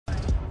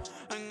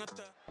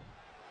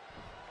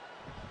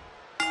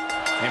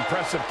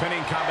Impressive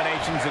pinning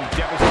combinations and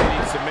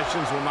devastating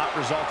submissions will not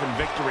result in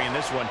victory in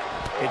this one.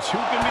 It's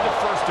who can be the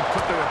first to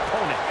put their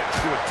opponent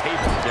to a table.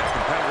 Yes, the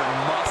competitor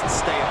must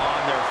stay on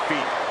their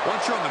feet.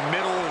 Once you're on the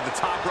middle or the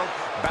top rope,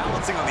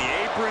 balancing on the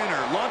apron or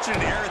launching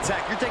an air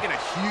attack, you're taking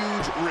a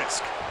huge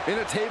risk. In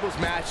a tables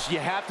match, you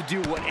have to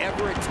do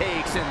whatever it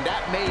takes, and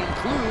that may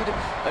include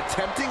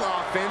attempting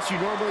offense you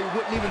normally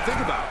wouldn't even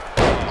think about.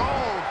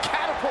 Oh,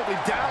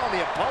 catapulted down on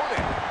the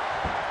opponent.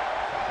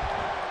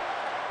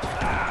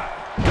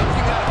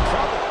 Ducking out of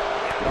trouble.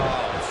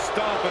 Oh,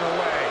 stomping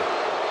away.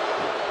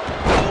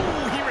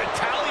 Oh, he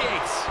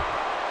retaliates.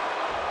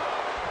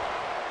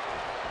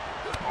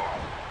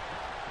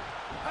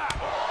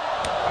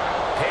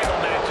 Table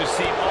matches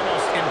seem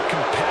almost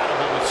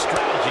incompatible with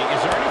strategy. Is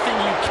there anything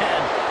you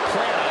can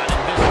plan on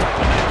in this type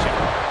of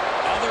matchup?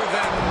 Other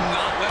than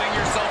not letting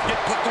yourself get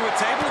put through a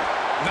table?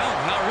 No,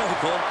 not really,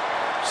 Cole.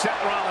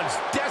 Seth Rollins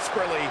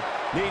desperately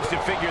needs to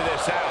figure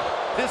this out.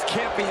 This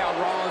can't be how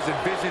Rollins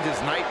envisioned his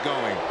night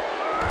going.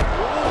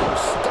 Oh,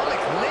 stomach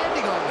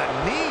landing on the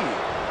knee.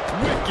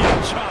 Wicked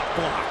chop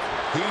block.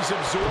 He's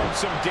absorbed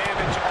some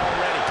damage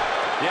already.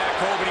 Yeah,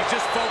 Cole, but he's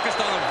just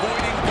focused on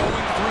avoiding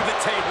going through the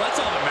table. That's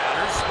all that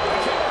matters.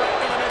 Kick right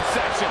to the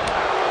midsection.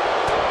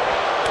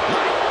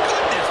 My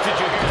goodness, did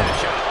you hear that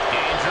shot?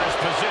 Dangerous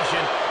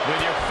position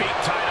with your feet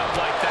tied up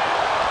like that.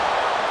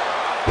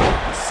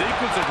 A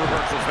sequence of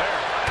reversals there.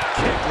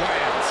 Kick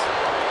lands.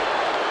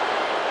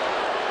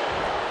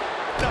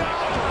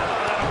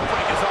 That'll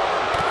break his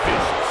arm.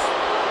 Vicious.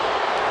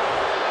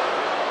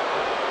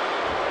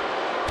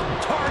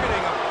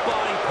 Targeting a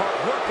body part,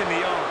 working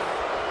the arm.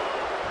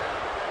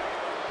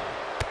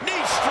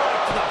 Knee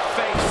strike to the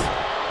face.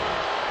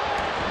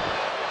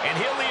 And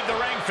he'll leave the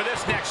ring for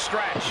this next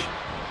stretch.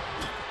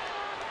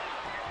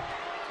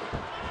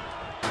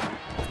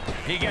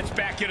 He gets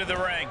back into the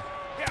ring.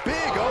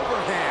 Big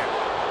overhand.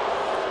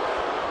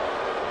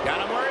 Got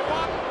him where he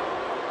wants.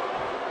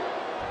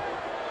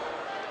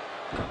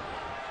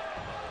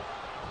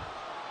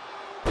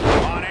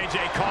 On, AJ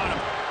caught him.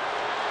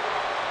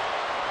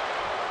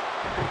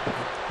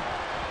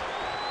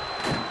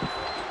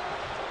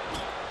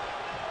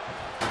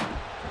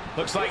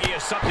 Looks like he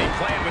has something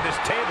planned with his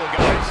table,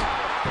 guys.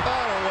 I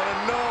don't want to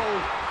know.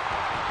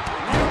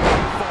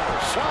 Beautiful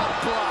shot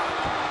block.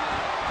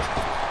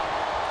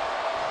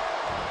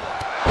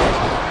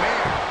 Oh,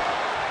 man.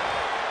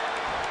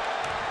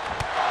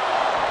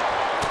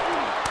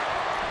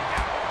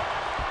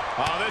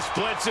 Oh, this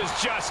blitz is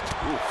just...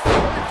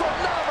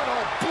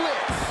 Phenomenal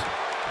blitz.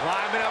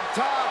 Climbing up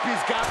top.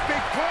 He's got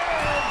big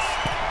plans.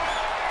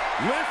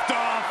 Lift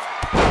off.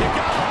 You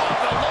got him off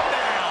the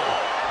lowdown.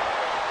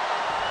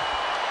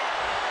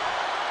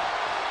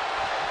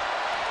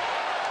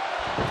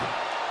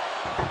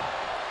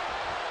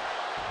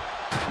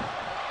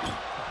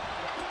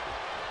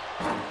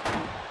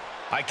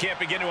 I can't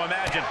begin to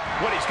imagine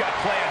what he's got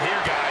planned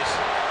here, guys.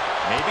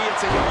 Maybe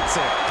it's a yard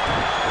sale.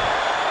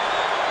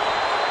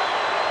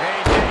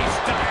 AJ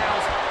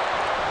Styles.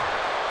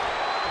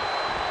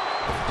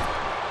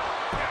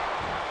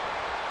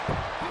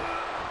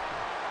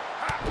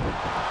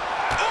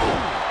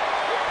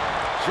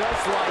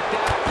 Just like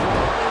that,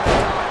 Rollins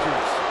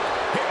dodges.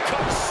 Here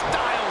comes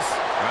Styles.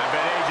 I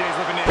bet AJ's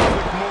looking to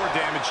inflict more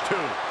damage,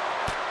 too.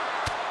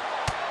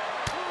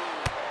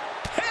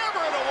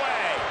 Hammer it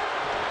away.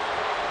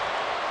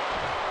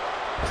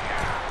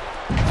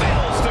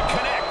 Fails to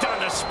connect on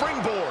the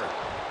springboard.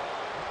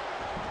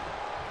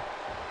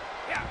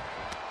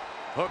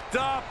 Hooked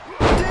up.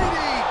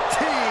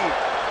 DDT.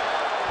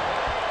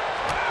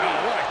 Oh,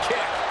 what a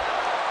kick.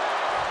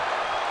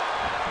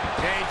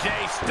 AJ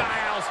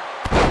Styles.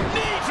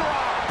 Knee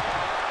drop.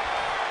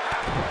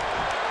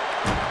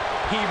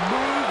 He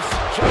moves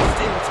just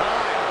in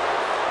time.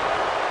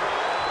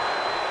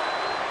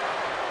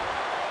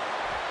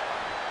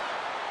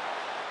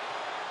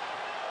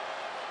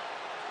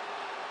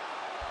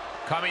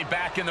 Coming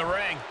back in the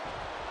ring.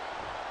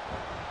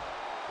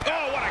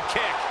 Oh, what a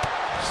kick.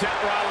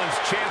 Seth Rollins'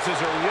 chances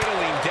are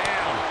whittling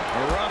down.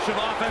 A rush of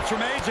offense from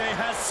AJ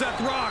has Seth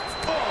rocked.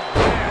 Oh,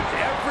 man,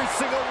 every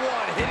single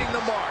one hitting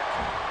the mark.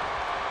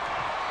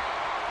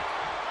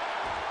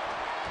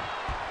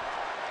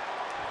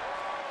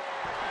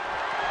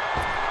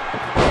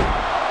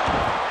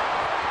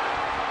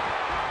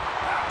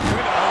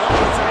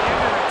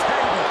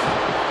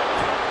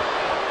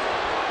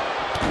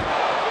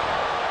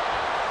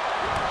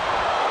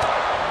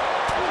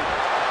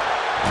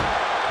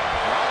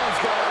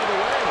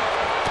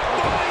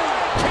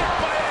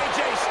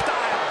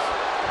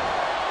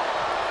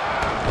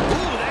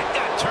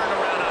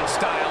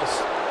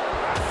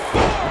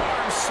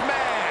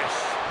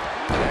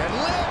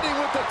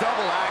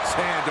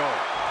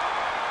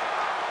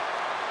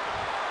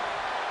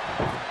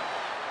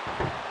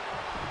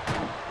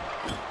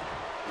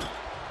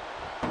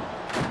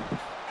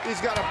 He's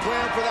got a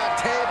plan for that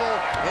table,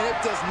 and it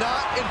does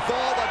not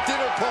involve a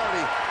dinner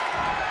party.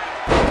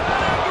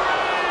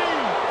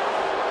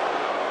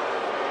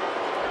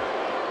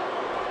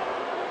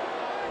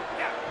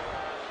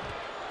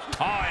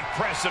 Oh,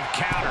 impressive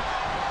counter.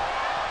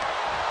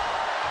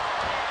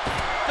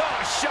 Oh,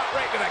 shot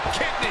right to the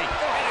kidney.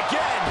 And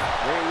again.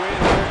 Great way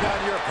to wear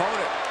down your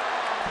opponent.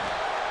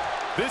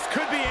 This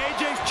could be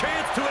AJ's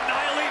chance to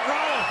annihilate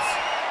Rollins.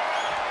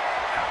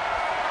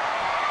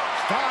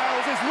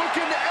 Styles is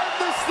looking to end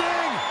this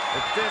thing.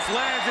 If this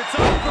lands, it's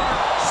over.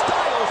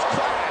 Styles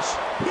crash.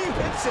 He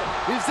hits it.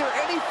 Is there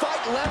any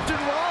fight left in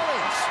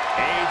Rollins?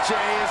 AJ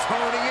is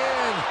honing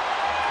in.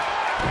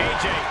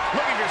 AJ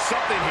looking for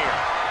something here.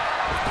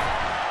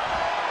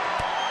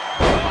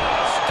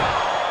 Oh,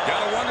 stop.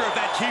 Gotta wonder if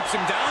that keeps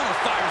him down or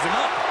fires him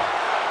up.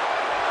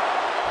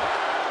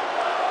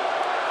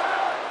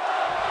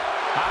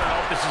 I don't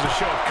know if this is a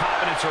show of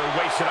confidence or a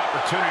wasted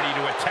opportunity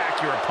to attack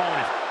your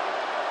opponent.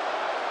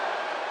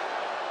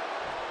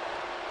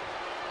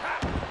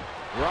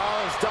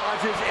 Rollins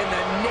dodges in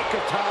the nick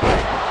of time. Oh,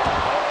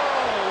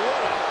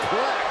 what a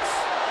plex.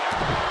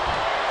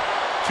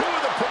 Two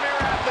of the premier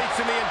athletes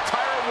in the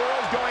entire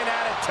world going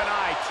at it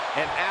tonight.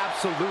 An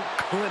absolute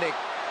clinic.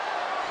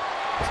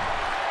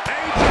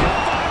 AJ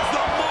finds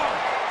the mark.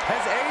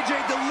 Has AJ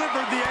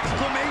delivered the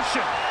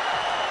exclamation?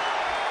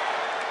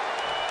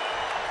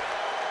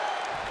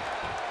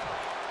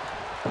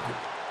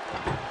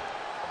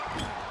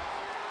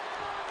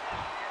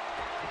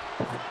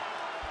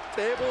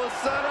 Table is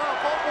set up.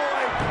 Oh,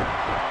 boy.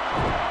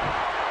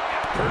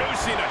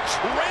 Producing a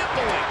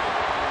trampling.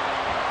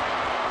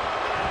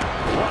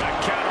 What a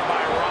counter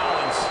by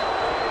Rollins.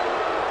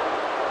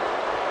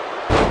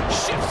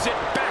 Shifts it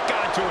back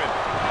onto him.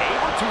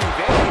 Able to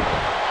evade.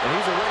 And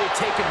he's already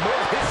taken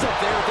more hits up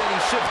there than he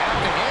should have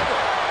to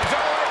handle. He's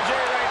all AJ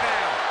right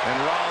now. And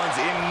Rollins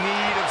in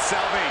need of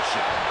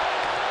salvation.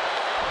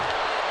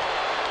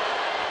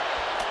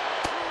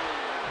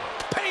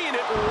 Paying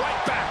it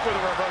right back with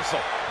a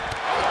reversal.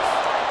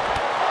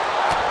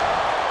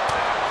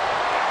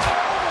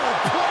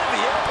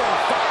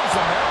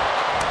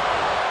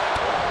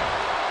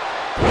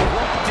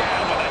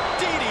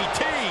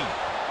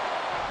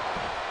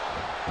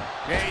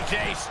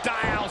 AJ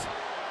Styles.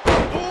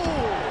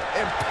 Ooh,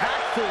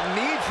 impactful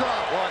knee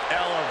drop. What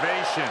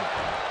elevation.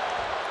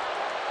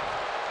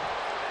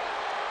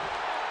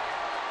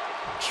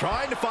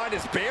 Trying to find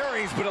his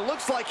bearings, but it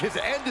looks like his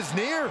end is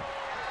near. I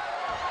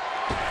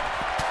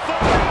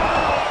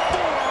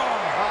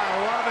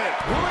love it.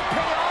 Will it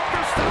pay off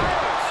for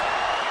Styles?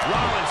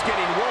 Rollins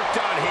getting worked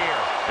on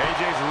here.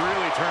 AJ's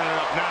really turning it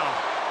up now.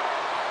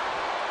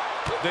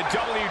 The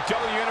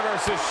WWE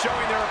Universe is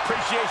showing their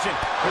appreciation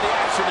for the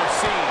action they're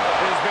seeing.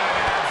 There's been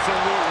an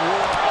absolute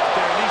war out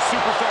there. These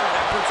superstars'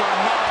 efforts are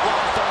not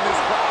lost on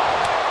this crowd.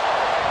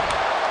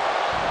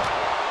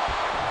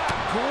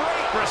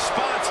 Great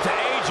response to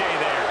AJ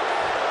there.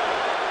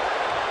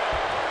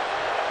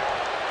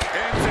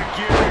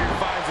 Insecurity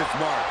finds its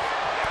mark.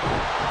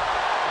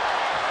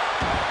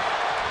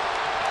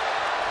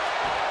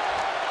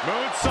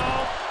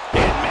 Moonsault.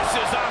 It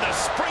misses on the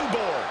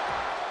springboard.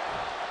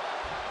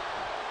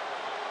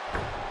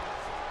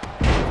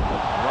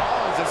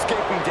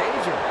 Escaping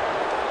danger.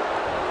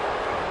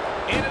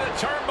 Into the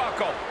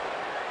turnbuckle.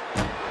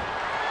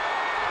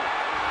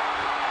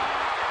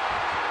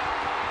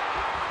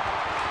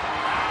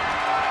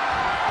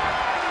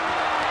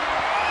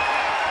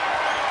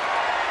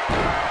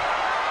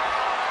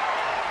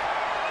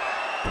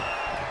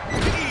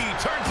 He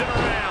turns it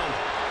around.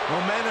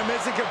 Momentum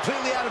isn't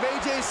completely out of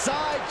AJ's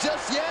side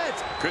just yet.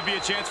 Could be a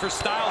chance for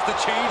Styles to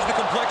change the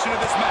complexion of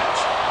this match.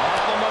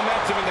 All the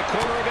momentum in the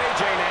corner of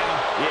AJ now.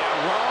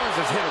 Yeah, Rollins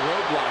has hit a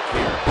roadblock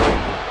here.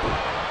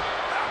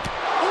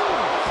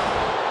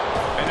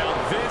 And now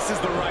this is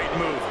the right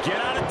move. Get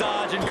out of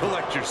Dodge and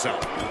collect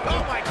yourself.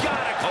 Oh my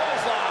God, a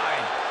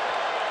clothesline.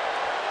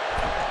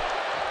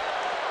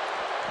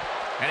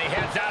 And he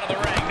heads out of the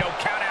ring. No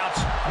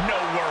countouts, no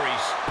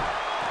worries.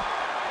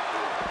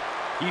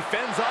 He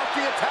fends off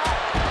the attack.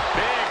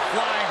 Big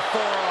flying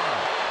forearm.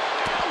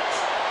 Ouch.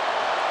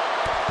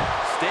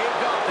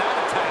 Staved off that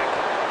attack.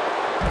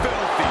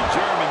 Filthy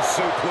German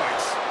suplex.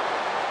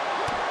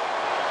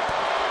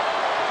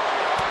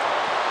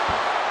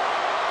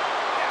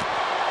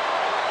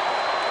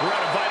 We're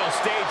at a vital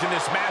stage in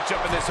this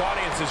matchup, and this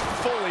audience is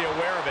fully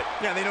aware of it.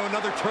 Yeah, they know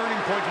another turning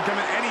point can come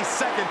at any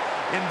second,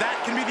 and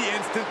that can be the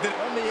instant that...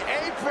 On the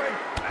apron.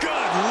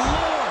 Good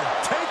Lord!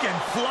 Taking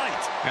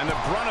flight. And the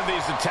brunt of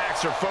these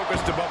attacks are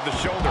focused above the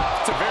shoulder.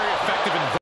 It's a very effective and